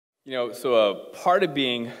So a part of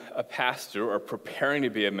being a pastor or preparing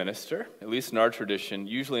to be a minister, at least in our tradition,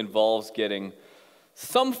 usually involves getting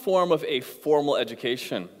some form of a formal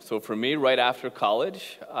education. So for me, right after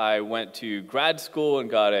college, I went to grad school and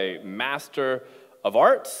got a Master of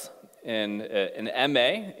Arts and an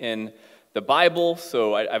MA in the Bible.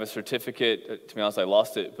 So I have a certificate. To be honest, I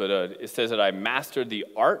lost it, but it says that I mastered the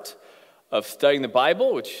art of studying the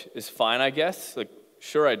Bible, which is fine, I guess.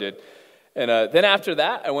 Sure I did. And then after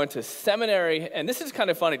that, I went to seminary, and this is kind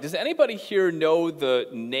of funny. Does anybody here know the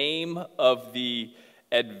name of the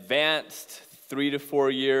advanced 3 to 4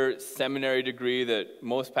 year seminary degree that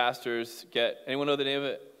most pastors get? Anyone know the name of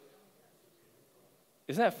it?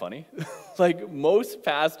 Isn't that funny? Most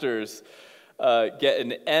pastors get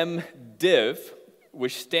an MDiv,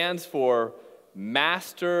 which stands for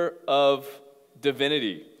Master of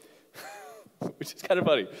Divinity, which is kind of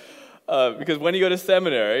funny. Because when you go to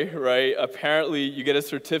seminary, right, apparently you get a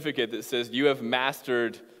certificate that says you have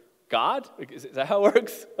mastered God. Is that how it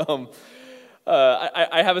works?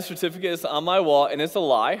 I have a certificate, it's on my wall, and it's a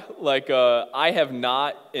lie. I have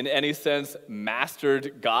not, in any sense,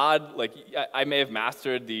 mastered God. I may have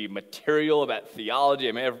mastered the material about theology.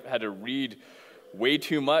 I may have had to read way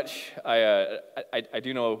too much. I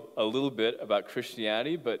do know a little bit about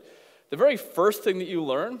Christianity, but the very first thing that you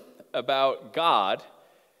learn about God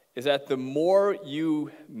is that the more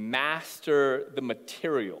you master the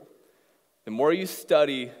material, the more you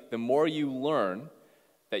study, the more you learn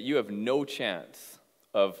that you have no chance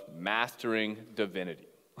of mastering divinity.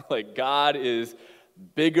 God is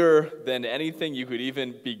bigger than anything you could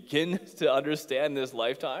even begin to understand in this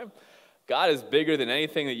lifetime. God is bigger than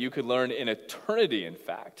anything that you could learn in eternity, in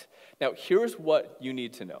fact. Now, here's what you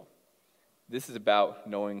need to know. This is about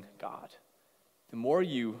knowing God. The more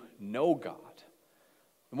you know God,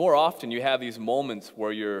 the more often you have these moments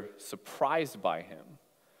where you're surprised by him.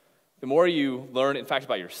 The more you learn, in fact,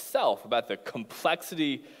 about yourself, about the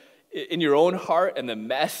complexity in your own heart and the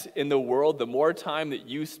mess in the world, the more time that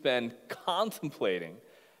you spend contemplating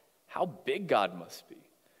how big God must be.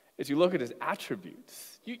 As you look at his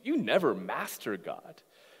attributes, you never master God.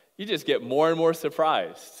 You just get more and more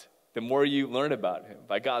surprised the more you learn about him.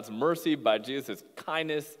 By God's mercy, by Jesus'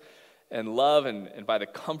 kindness and love, and by the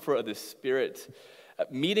comfort of the Spirit.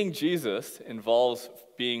 Meeting Jesus involves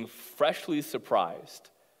being freshly surprised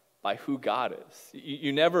by who God is.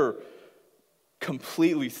 You never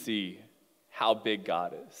completely see how big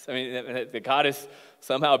God is. I mean, that God is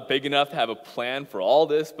somehow big enough to have a plan for all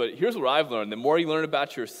this, but here's what I've learned. The more you learn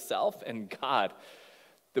about yourself and God,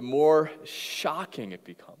 the more shocking it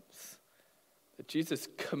becomes that Jesus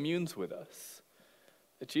communes with us.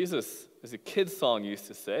 That Jesus, as a kid's song used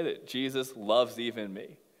to say, that Jesus loves even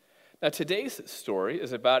me. Now, today's story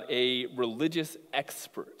is about a religious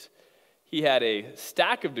expert. He had a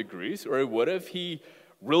stack of degrees, or he would have. He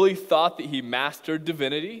really thought that he mastered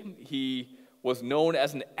divinity. He was known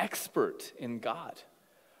as an expert in God.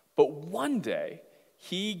 But one day,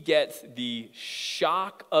 he gets the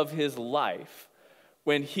shock of his life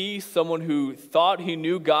when someone who thought he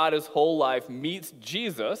knew God his whole life, meets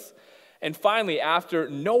Jesus. And finally, after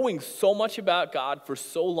knowing so much about God for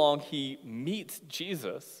so long, he meets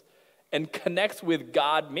Jesus and connects with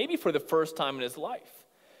God maybe for the first time in his life.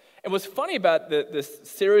 And what's funny about this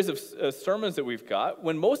series of sermons that we've got,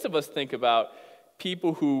 when most of us think about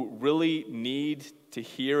people who really need to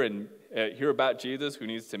hear about Jesus, who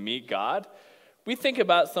needs to meet God, we think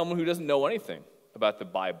about someone who doesn't know anything about the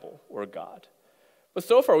Bible or God. But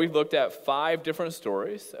so far, we've looked at 5 different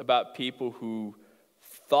stories about people who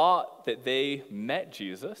thought that they met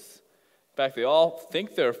Jesus. In fact, they all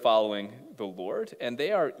think they're following the Lord, and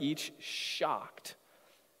they are each shocked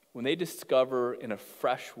when they discover in a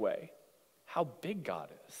fresh way how big God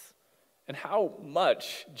is and how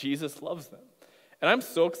much Jesus loves them. And I'm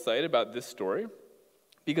so excited about this story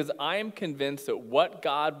because I am convinced that what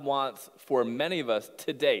God wants for many of us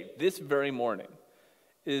today, this very morning,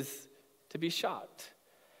 is to be shocked.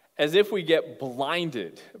 As if we get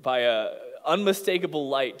blinded by an unmistakable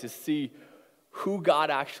light to see who God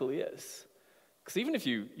actually is. Because even if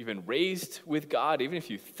you've been raised with God, even if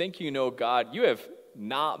you think you know God, you have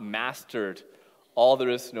not mastered all there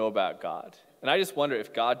is to know about God. And I just wonder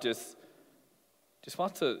if God just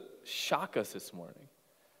wants to shock us this morning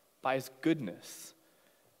by his goodness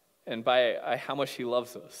and by how much he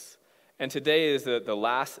loves us. And today is the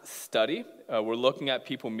last study. We're looking at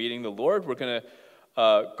people meeting the Lord. We're going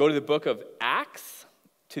to go to the book of Acts,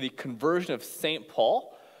 to the conversion of St.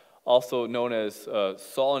 Paul, also known as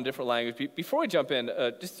Saul in different languages. Before we jump in,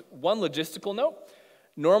 just one logistical note.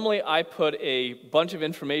 Normally, I put a bunch of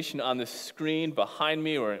information on the screen behind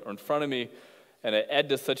me or in front of me And Ed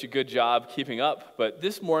does such a good job keeping up. But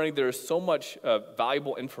this morning, there is so much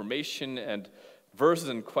valuable information and verses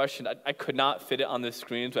and questions. I could not fit it on this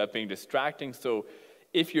screen without being distracting. So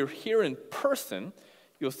if you're here in person,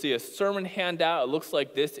 you'll see a sermon handout. It looks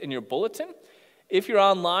like this in your bulletin. If you're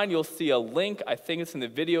online, you'll see a link. I think it's in the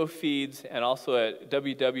video feeds, and also at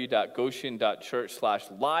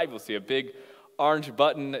www.goshen.church/live. You'll see a big orange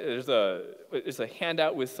button. There's a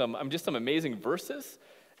handout with some amazing verses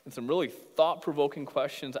and some really thought-provoking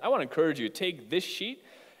questions. I want to encourage you to take this sheet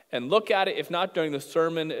and look at it. If not during the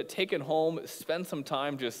sermon, take it home, spend some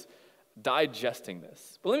time just digesting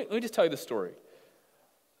this. But let me just tell you the story.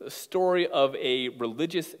 The story of a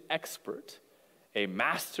religious expert, a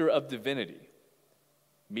master of divinity,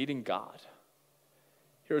 meeting God.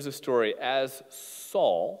 Here's a story. As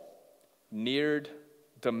Saul neared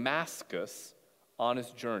Damascus on his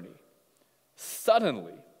journey,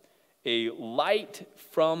 suddenly a light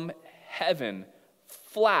from heaven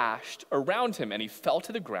flashed around him, and he fell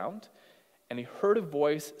to the ground, and he heard a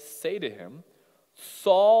voice say to him,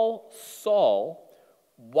 "Saul, Saul,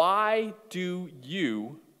 why do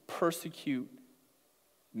you persecute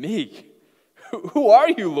me?" "Who are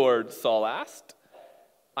you, Lord?" Saul asked.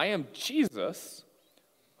 "I am Jesus,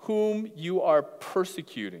 whom you are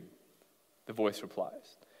persecuting," the voice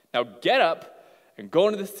replies. "Now get up and go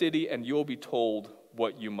into the city, and you will be told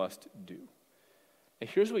what you must do." And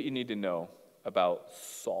here's what you need to know about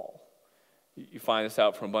Saul. You find this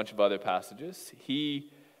out from a bunch of other passages.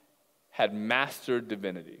 He had mastered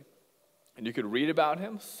divinity. And you could read about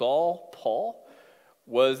him. Paul,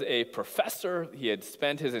 was a professor. He had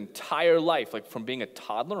spent his entire life, like from being a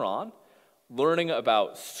toddler on, learning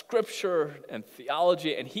about scripture and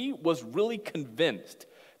theology, and he was really convinced,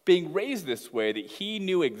 being raised this way, that he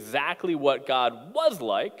knew exactly what God was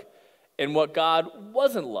like and what God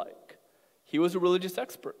wasn't like. He was a religious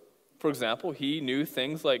expert. For example, he knew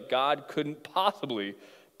things like God couldn't possibly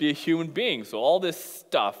be a human being, so all this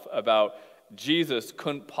stuff about Jesus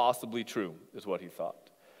couldn't possibly be true, is what he thought.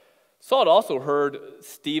 Saul had also heard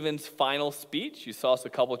Stephen's final speech. You saw us a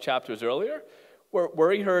couple of chapters earlier,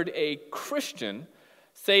 where he heard a Christian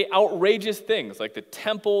say outrageous things like the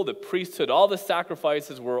temple, the priesthood, all the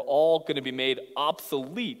sacrifices were all going to be made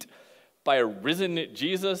obsolete by a risen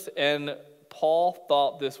Jesus, and Paul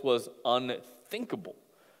thought this was unthinkable.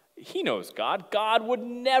 He knows God. God would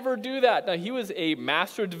never do that. Now, he was a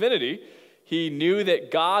master of divinity. He knew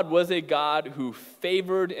that God was a God who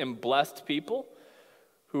favored and blessed people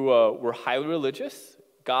who were highly religious.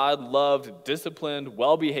 God loved disciplined,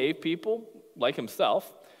 well-behaved people like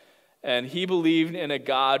himself. And he believed in a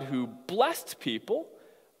God who blessed people,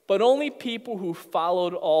 but only people who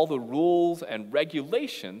followed all the rules and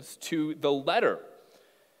regulations to the letter.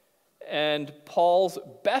 And Paul's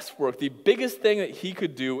best work, the biggest thing that he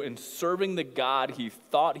could do in serving the God he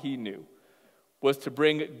thought he knew, was to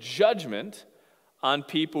bring judgment on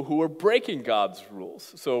people who were breaking God's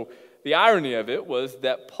rules. So the irony of it was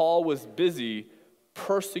that Paul was busy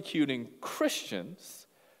persecuting Christians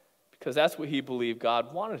because that's what he believed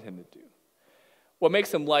God wanted him to do. What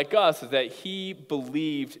makes him like us is that he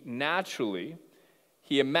believed naturally,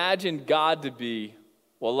 he imagined God to be,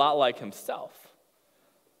 well, a lot like himself.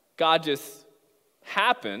 God just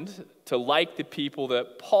happened to like the people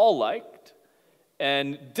that Paul liked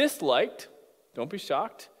and disliked, don't be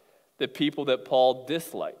shocked, the people that Paul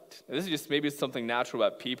disliked. And this is just maybe something natural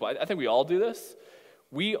about people. I think we all do this.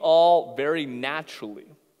 We all very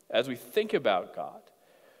naturally, as we think about God,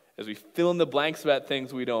 as we fill in the blanks about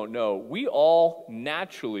things we don't know, we all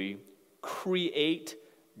naturally create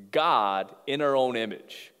God in our own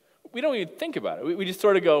image. We don't even think about it. We just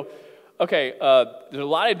sort of go, okay, there's a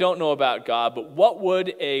lot I don't know about God, but what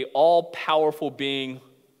would a all-powerful being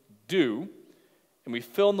do? And we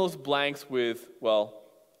fill in those blanks with, well,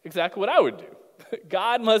 exactly what I would do.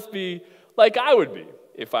 God must be like I would be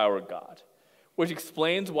if I were God. Which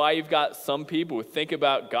explains why you've got some people who think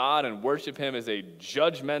about God and worship him as a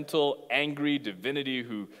judgmental, angry divinity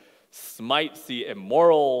who smites the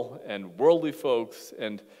immoral and worldly folks.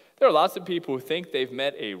 And there are lots of people who think they've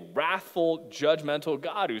met a wrathful, judgmental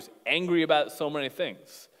God who's angry about so many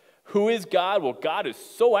things. Who is God? Well, God is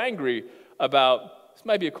so angry about, this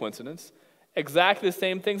might be a coincidence, exactly the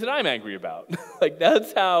same things that I'm angry about. Like,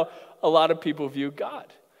 that's how a lot of people view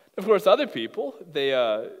God. Of course, other people, they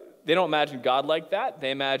don't imagine God like that.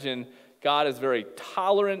 They imagine God as very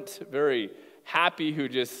tolerant, very happy, who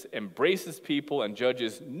just embraces people and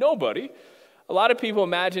judges nobody. A lot of people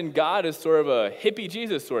imagine God as sort of a hippie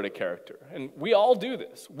Jesus sort of character. And we all do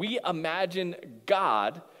this. We imagine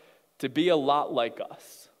God to be a lot like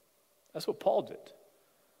us. That's what Paul did.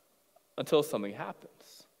 Until something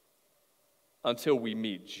happens. until we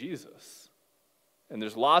meet Jesus. And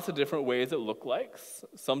there's lots of different ways it looks like.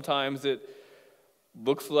 Sometimes it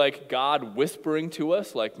looks like God whispering to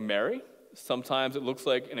us like Mary. Sometimes it looks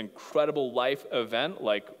like an incredible life event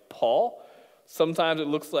like Paul. Sometimes it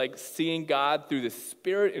looks like seeing God through the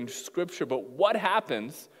Spirit in Scripture. But what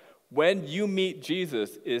happens when you meet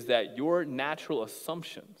Jesus is that your natural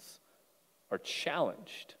assumptions are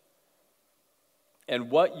challenged. And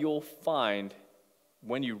what you'll find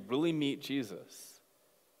when you really meet Jesus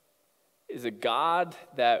is a God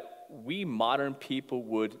that we modern people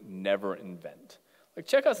would never invent. Like,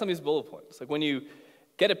 check out some of these bullet points. Like, when you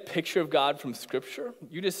get a picture of God from Scripture,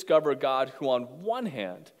 you discover God who, on one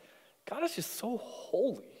hand, God is just so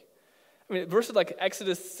holy. I mean, verses like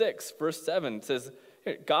Exodus 6, verse 7 says,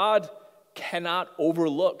 God cannot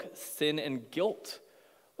overlook sin and guilt.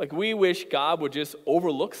 Like, we wish God would just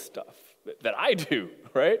overlook stuff that I do,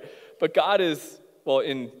 right? But God is, well,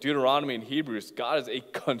 in Deuteronomy and Hebrews, God is a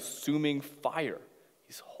consuming fire.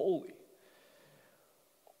 He's holy.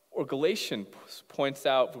 Or Galatians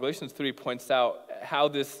 3 points out how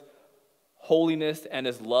this holiness and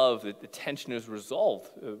his love, the tension is resolved.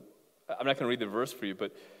 I'm not going to read the verse for you,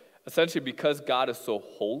 but essentially because God is so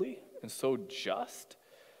holy and so just,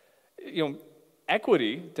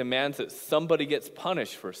 equity demands that somebody gets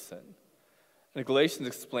punished for sin. And Galatians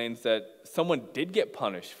explains that someone did get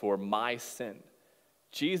punished for my sin.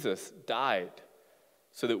 Jesus died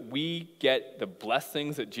so that we get the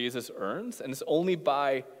blessings that Jesus earns, and it's only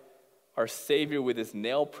by our Savior with his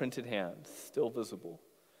nail-printed hands, still visible.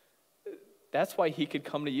 That's why he could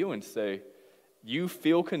come to you and say, you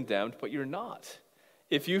feel condemned, but you're not.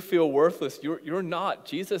 If you feel worthless, you're not.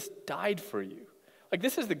 Jesus died for you. Like,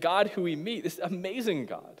 this is the God who we meet, this amazing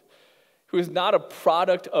God, who is not a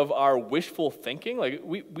product of our wishful thinking. Like,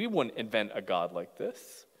 we wouldn't invent a God like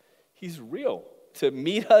this. He's real to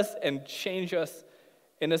meet us and change us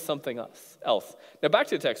into something else. Now, back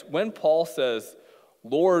to the text. When Paul says,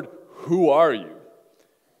 Lord, who are you?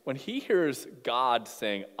 When he hears God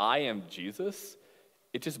saying, I am Jesus,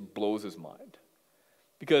 it just blows his mind.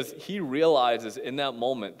 Because he realizes in that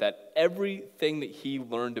moment that everything that he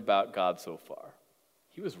learned about God so far,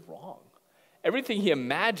 he was wrong. Everything he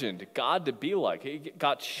imagined God to be like, he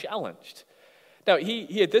got challenged. Now,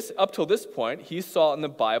 he up till this point, he saw in the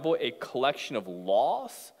Bible a collection of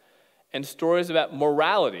laws and stories about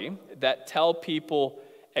morality that tell people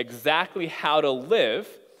exactly how to live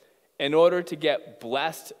in order to get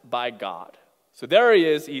blessed by God. So there he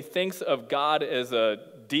is. He thinks of God as a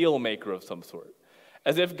deal maker of some sort.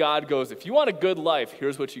 As if God goes, if you want a good life,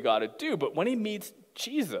 here's what you got to do. But when he meets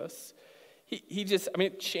Jesus,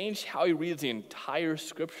 it changed how he reads the entire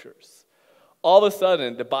Scriptures. All of a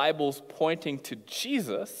sudden, the Bible's pointing to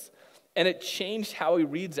Jesus, and it changed how he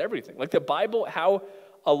reads everything. Like the Bible, how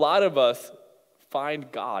a lot of us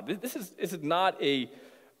find God. This is not a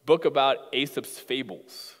book about Aesop's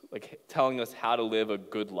fables, like telling us how to live a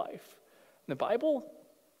good life. And the Bible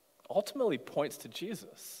ultimately points to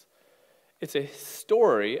Jesus. It's a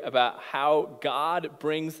story about how God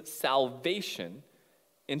brings salvation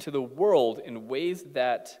into the world in ways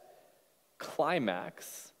that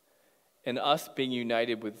climax in us being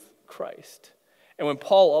united with Christ. And when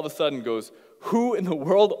Paul all of a sudden goes, who in the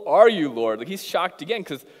world are you, Lord? Like, he's shocked again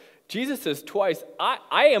because Jesus says twice,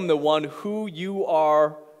 I am the one who you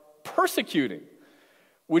are persecuting,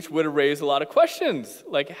 which would have raised a lot of questions.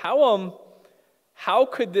 Like, how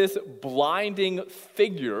could this blinding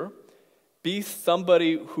figure be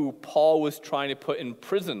somebody who Paul was trying to put in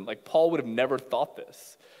prison? Like, Paul would have never thought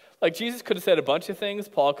this. Like, Jesus could have said a bunch of things.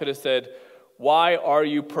 Paul could have said, why are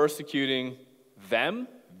you persecuting them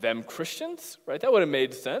Christians? Right? That would have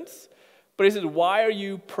made sense. But he said, why are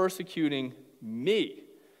you persecuting me?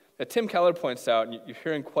 Now, Tim Keller points out, and you're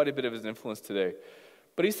hearing quite a bit of his influence today,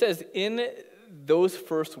 but he says in those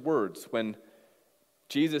first words, when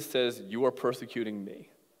Jesus says, you are persecuting me,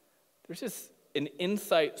 there's just an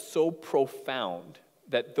insight so profound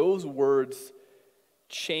that those words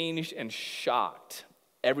changed and shocked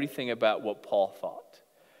everything about what Paul thought.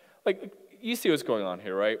 Like, you see what's going on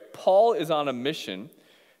here, right? Paul is on a mission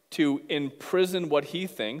to imprison what he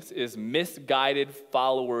thinks is misguided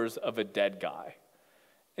followers of a dead guy.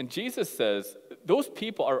 And Jesus says, those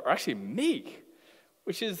people are actually me,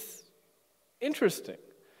 which is interesting.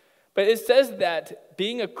 But it says that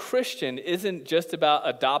being a Christian isn't just about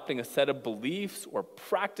adopting a set of beliefs or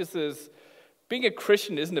practices. Being a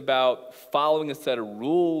Christian isn't about following a set of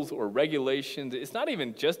rules or regulations. It's not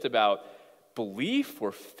even just about belief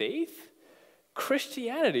or faith.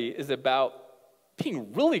 Christianity is about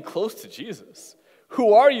being really close to Jesus.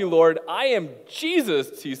 Who are you, Lord? I am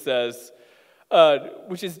Jesus, he says.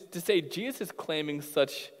 which is to say Jesus is claiming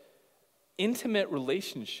such intimate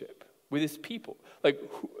relationship with his people. Like,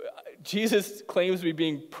 Jesus claims to be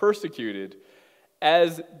being persecuted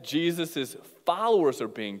as Jesus' followers are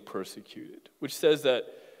being persecuted, which says that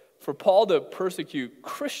for Paul to persecute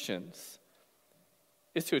Christians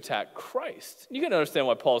is to attack Christ. You can understand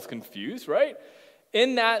why Paul's confused, right?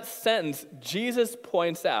 In that sentence, Jesus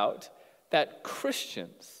points out that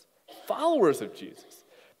Christians, followers of Jesus,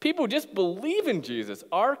 people who just believe in Jesus,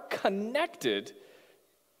 are connected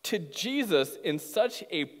to Jesus in such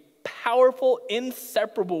a powerful,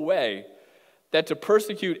 inseparable way that to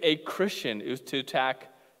persecute a Christian is to attack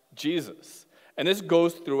Jesus. And this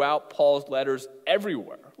goes throughout Paul's letters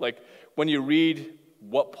everywhere. Like, when you read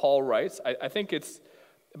what Paul writes, I think it's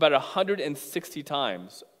about 160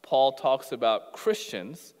 times Paul talks about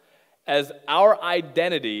Christians as our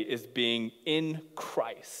identity is being in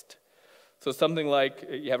Christ. So something like,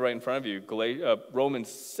 you have right in front of you, Romans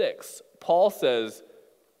 6, Paul says,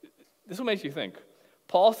 this is what makes you think.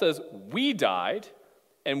 Paul says, we died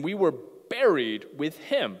and we were buried with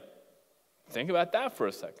him. Think about that for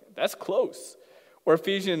a second. That's close. Or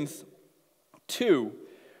Ephesians 2,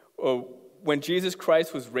 when Jesus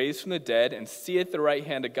Christ was raised from the dead and seated at the right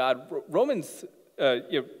hand of God.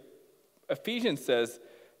 Ephesians says,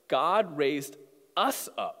 God raised us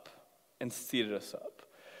up and seated us up.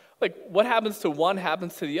 Like, what happens to one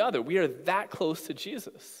happens to the other. We are that close to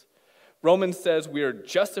Jesus. Romans says we are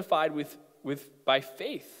justified by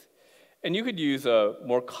faith. And you could use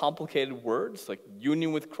more complicated words like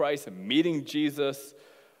union with Christ and meeting Jesus.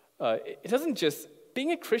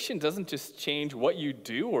 Being a Christian doesn't just change what you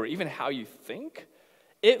do or even how you think.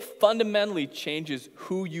 It fundamentally changes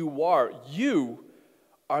who you are. You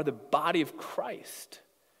are the body of Christ.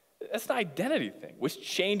 That's an identity thing, which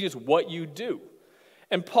changes what you do.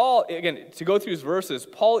 And Paul, again, to go through his verses,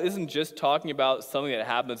 Paul isn't just talking about something that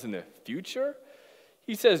happens in the future.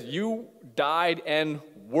 He says you died and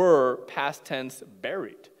were, past tense,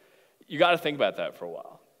 buried. You got to think about that for a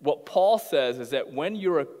while. What Paul says is that when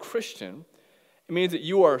you're a Christian, it means that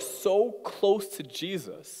you are so close to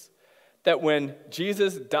Jesus that when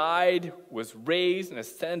Jesus died, was raised, and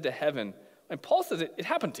ascended to heaven, and Paul says it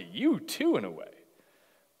happened to you too in a way,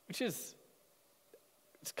 which is,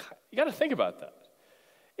 you got to think about that.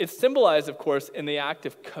 It's symbolized, of course, in the act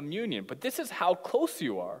of communion, but this is how close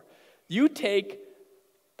you are. You take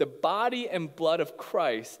the body and blood of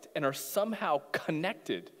Christ and are somehow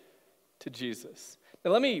connected to Jesus.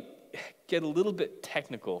 Now let me get a little bit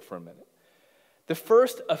technical for a minute. The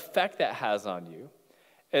first effect that has on you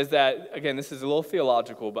is that, again, this is a little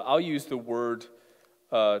theological, but I'll use the word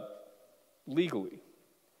legally.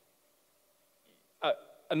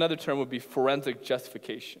 Another term would be forensic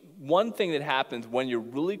justification. One thing that happens when you're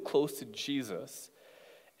really close to Jesus,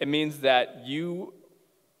 it means that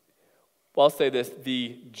I'll say this,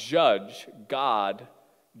 the judge, God,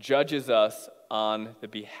 judges us on the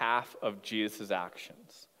behalf of Jesus'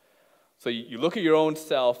 actions. So you look at your own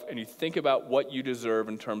self and you think about what you deserve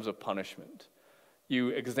in terms of punishment. You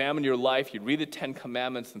examine your life, you read the 10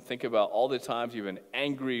 Commandments and think about all the times you've been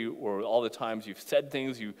angry or all the times you've said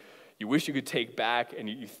things you wish you could take back, and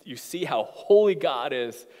you see how holy God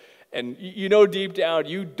is, and you know deep down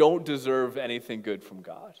you don't deserve anything good from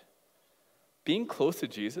God. Being close to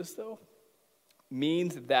Jesus, though,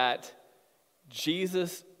 means that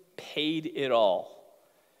Jesus paid it all.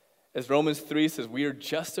 As Romans 3 says, we are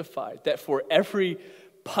justified, that for every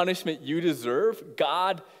punishment you deserve,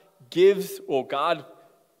 God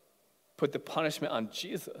put the punishment on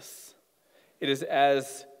Jesus. It is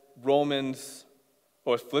as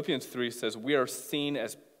Philippians 3 says, we are seen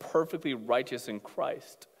as perfectly righteous in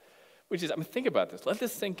Christ. Which is, think about this. Let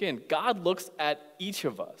this sink in. God looks at each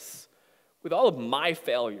of us with all of my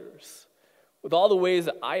failures, with all the ways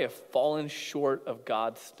that I have fallen short of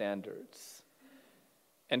God's standards.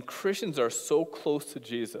 And Christians are so close to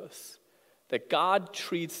Jesus that God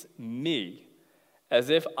treats me as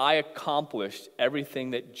if I accomplished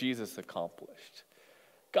everything that Jesus accomplished.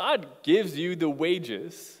 God gives you the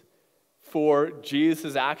wages for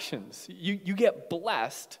Jesus' actions. You get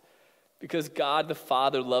blessed because God the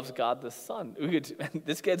Father loves God the Son.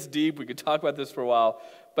 This gets deep. We could talk about this for a while.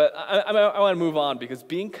 But I want to move on because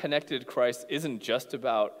being connected to Christ isn't just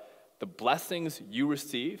about the blessings you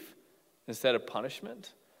receive instead of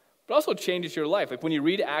punishment, but also changes your life. Like when you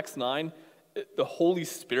read Acts 9, the Holy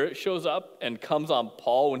Spirit shows up and comes on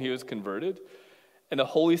Paul when he was converted. And the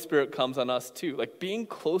Holy Spirit comes on us too. Like being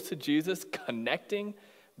close to Jesus, connecting,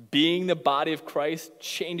 being the body of Christ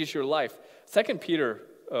changes your life. 2 Peter,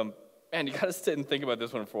 you got to sit and think about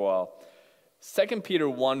this one for a while. 2 Peter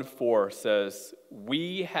 1:4 says,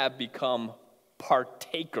 we have become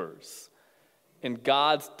partakers in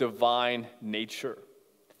God's divine nature.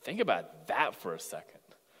 Think about that for a second.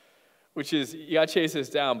 Which is, you got to chase this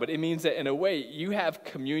down, but it means that in a way, you have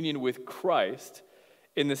communion with Christ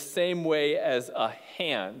in the same way as a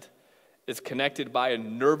hand is connected by a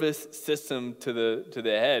nervous system to the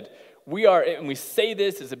head. We are, and we say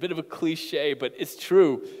this, it's a bit of a cliche, but it's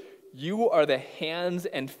true. You are the hands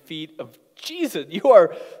and feet of Jesus. You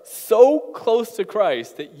are so close to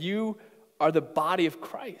Christ that you are the body of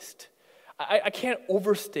Christ. I can't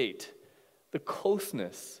overstate the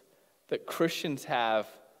closeness that Christians have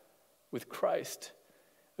with Christ.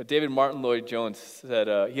 David Martin Lloyd-Jones said,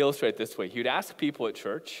 he illustrated it this way. He would ask people at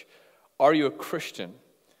church, are you a Christian?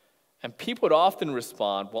 And people would often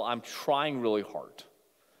respond, well, I'm trying really hard.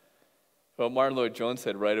 What Martin Lloyd-Jones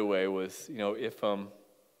said right away was,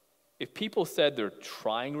 if people said they're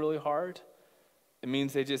trying really hard, it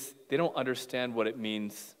means they don't understand what it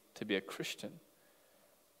means to be a Christian.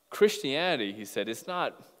 Christianity, he said, it's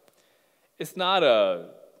not a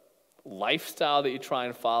lifestyle that you try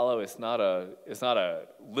and follow. It's not a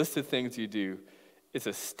list of things you do. It's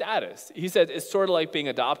a status. He said it's sort of like being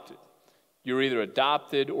adopted. You're either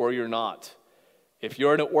adopted or you're not. If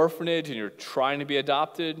you're in an orphanage and you're trying to be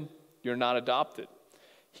adopted, you're not adopted.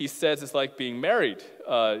 He says it's like being married.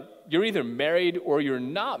 You're either married or you're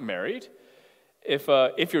not married.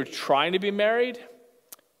 If you're trying to be married,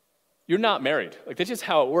 you're not married. Like, that's just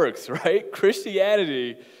how it works, right?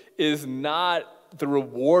 Christianity is not the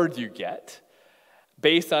reward you get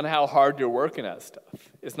based on how hard you're working at stuff.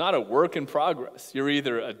 It's not a work in progress. You're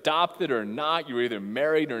either adopted or not. You're either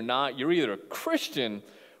married or not. You're either a Christian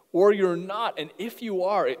or you're not. And if you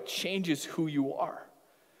are, it changes who you are.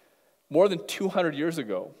 More than 200 years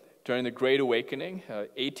ago, during the Great Awakening,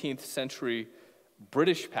 18th century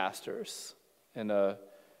British pastors in a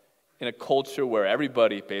culture where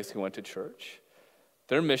everybody basically went to church,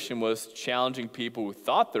 their mission was challenging people who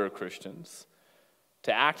thought they were Christians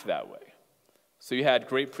to act that way. So you had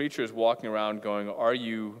great preachers walking around going, are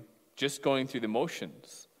you just going through the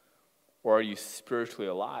motions, or are you spiritually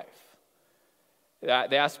alive?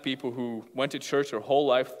 They asked people who went to church their whole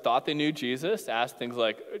life, thought they knew Jesus, asked things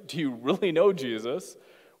like, do you really know Jesus,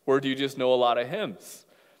 or do you just know a lot of hymns?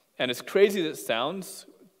 And as crazy as it sounds,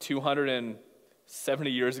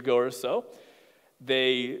 270 years ago or so,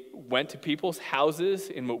 they went to people's houses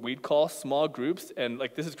in what we'd call small groups, and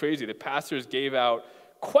this is crazy, the pastors gave out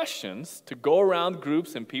questions to go around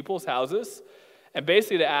groups in people's houses and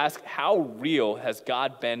basically to ask, how real has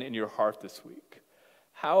God been in your heart this week?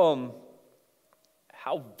 How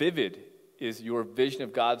vivid is your vision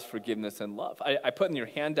of God's forgiveness and love? I put in your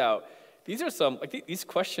handout, these are these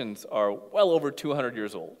questions are well over 200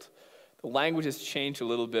 years old. The language has changed a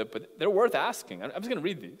little bit, but they're worth asking. I'm just going to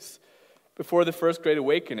read these. Before the First Great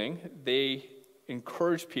Awakening, they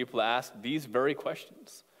encouraged people to ask these very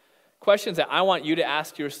questions. Questions that I want you to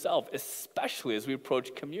ask yourself, especially as we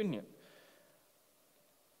approach communion.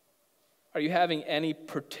 Are you having any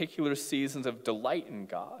particular seasons of delight in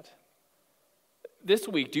God? This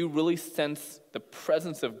week, do you really sense the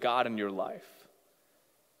presence of God in your life?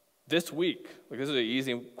 This week, this is an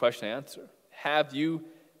easy question to answer. Have you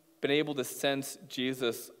been able to sense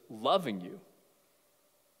Jesus loving you?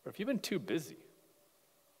 Or have you been too busy?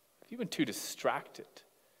 Have you been too distracted?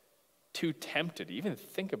 Too tempted to even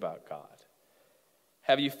think about God?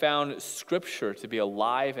 Have you found Scripture to be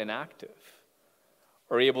alive and active?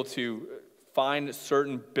 Or able to find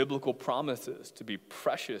certain biblical promises to be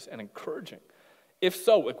precious and encouraging? If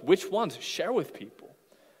so, which ones? Share with people.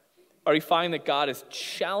 Are you finding that God is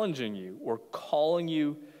challenging you or calling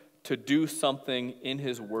you to do something in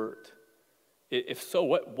His Word? If so,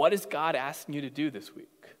 what is God asking you to do this week?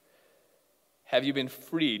 Have you been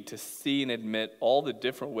freed to see and admit all the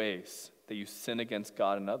different ways that you sin against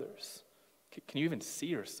God and others? Can you even see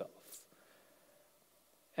yourself?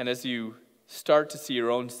 And as you start to see your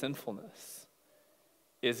own sinfulness,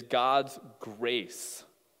 is God's grace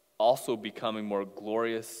also becoming more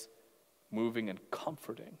glorious, moving, and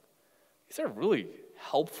comforting? These are really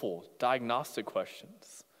helpful diagnostic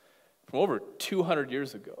questions from over 200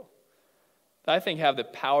 years ago that I think have the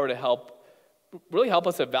power to really help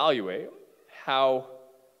us evaluate how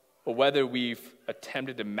or whether we've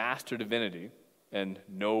attempted to master divinity and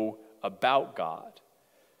know about God,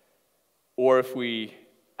 or if we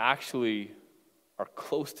actually are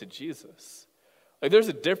close to Jesus. There's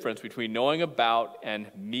a difference between knowing about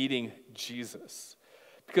and meeting Jesus.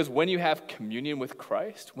 Because when you have communion with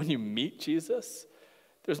Christ, when you meet Jesus,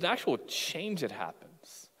 there's an actual change that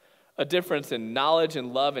happens. A difference in knowledge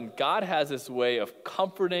and love, and God has this way of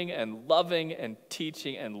comforting and loving and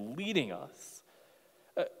teaching and leading us.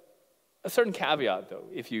 A certain caveat, though,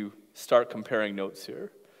 if you start comparing notes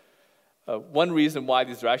here. One reason why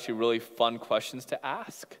these are actually really fun questions to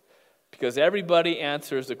ask, because everybody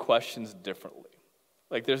answers the questions differently.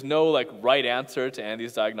 Like, there's no right answer to any of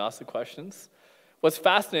these diagnostic questions. What's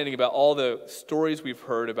fascinating about all the stories we've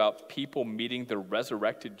heard about people meeting the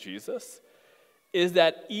resurrected Jesus is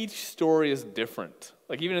that each story is different.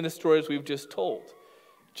 Like, even in the stories we've just told,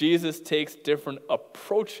 Jesus takes different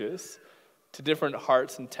approaches to different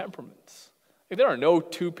hearts and temperaments. Like, there are no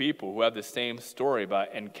two people who have the same story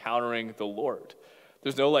about encountering the Lord.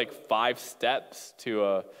 There's no 5 steps to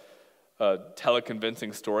a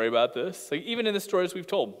teleconvincing story about this. Like, even in the stories we've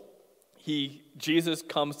told, Jesus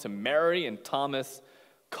comes to Mary and Thomas,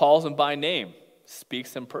 calls him by name,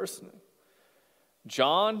 speaks in person.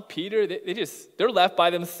 John, Peter, they're left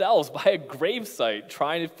by themselves by a gravesite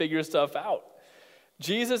trying to figure stuff out.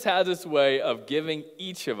 Jesus has this way of giving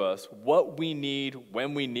each of us what we need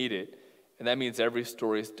when we need it, and that means every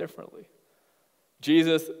story is differently.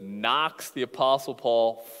 Jesus knocks the Apostle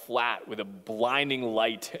Paul flat with a blinding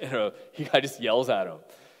light, and he just yells at him.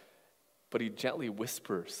 But he gently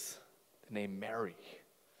whispers the name Mary.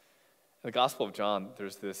 In the Gospel of John,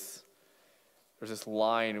 there's this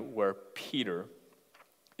line where Peter,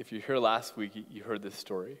 if you're here last week, you heard this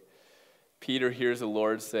story. Peter hears the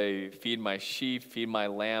Lord say, "Feed my sheep, feed my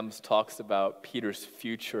lambs," talks about Peter's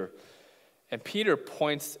future. And Peter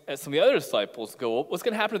points at some of the other disciples and go, "Well, what's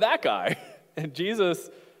going to happen to that guy?" And Jesus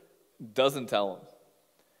doesn't tell him.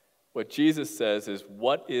 What Jesus says is,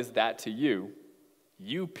 "What is that to you?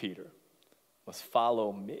 You, Peter, must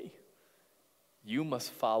follow me. You must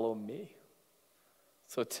follow me."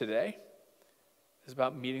 So today is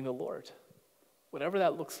about meeting the Lord, whatever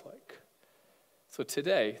that looks like. So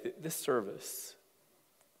today, this service,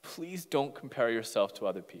 please don't compare yourself to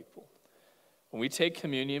other people. When we take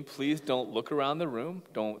communion, please don't look around the room.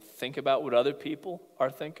 Don't think about what other people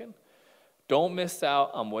are thinking. Don't miss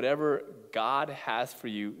out on whatever God has for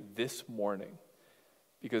you this morning,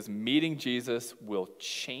 because meeting Jesus will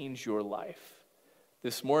change your life.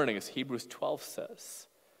 This morning, as Hebrews 12 says,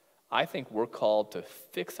 I think we're called to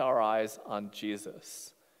fix our eyes on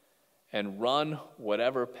Jesus and run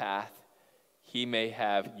whatever path he may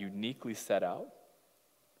have uniquely set out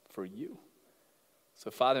for you. So,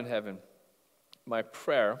 Father in heaven, my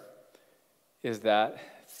prayer is that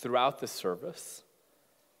throughout the service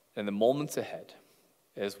and the moments ahead,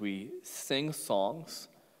 as we sing songs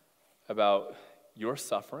about your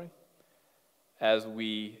suffering, as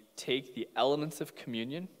we take the elements of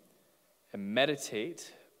communion and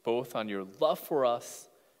meditate both on your love for us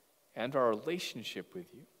and our relationship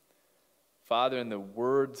with you, Father, in the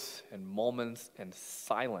words and moments and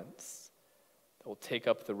silence that will take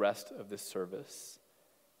up the rest of this service,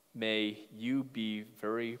 may you be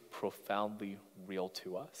very profoundly real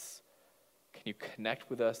to us. Can you connect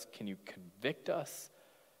with us? Can you convict us?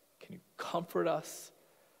 Can you comfort us?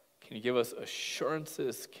 Can you give us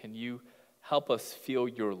assurances? Can you help us feel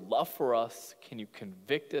your love for us? Can you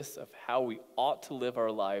convict us of how we ought to live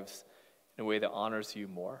our lives in a way that honors you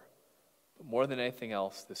more? But more than anything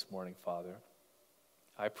else this morning, Father,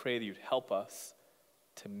 I pray that you'd help us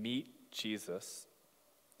to meet Jesus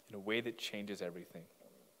in a way that changes everything.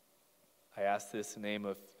 I ask this in the name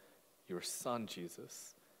of your Son,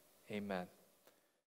 Jesus. Amen.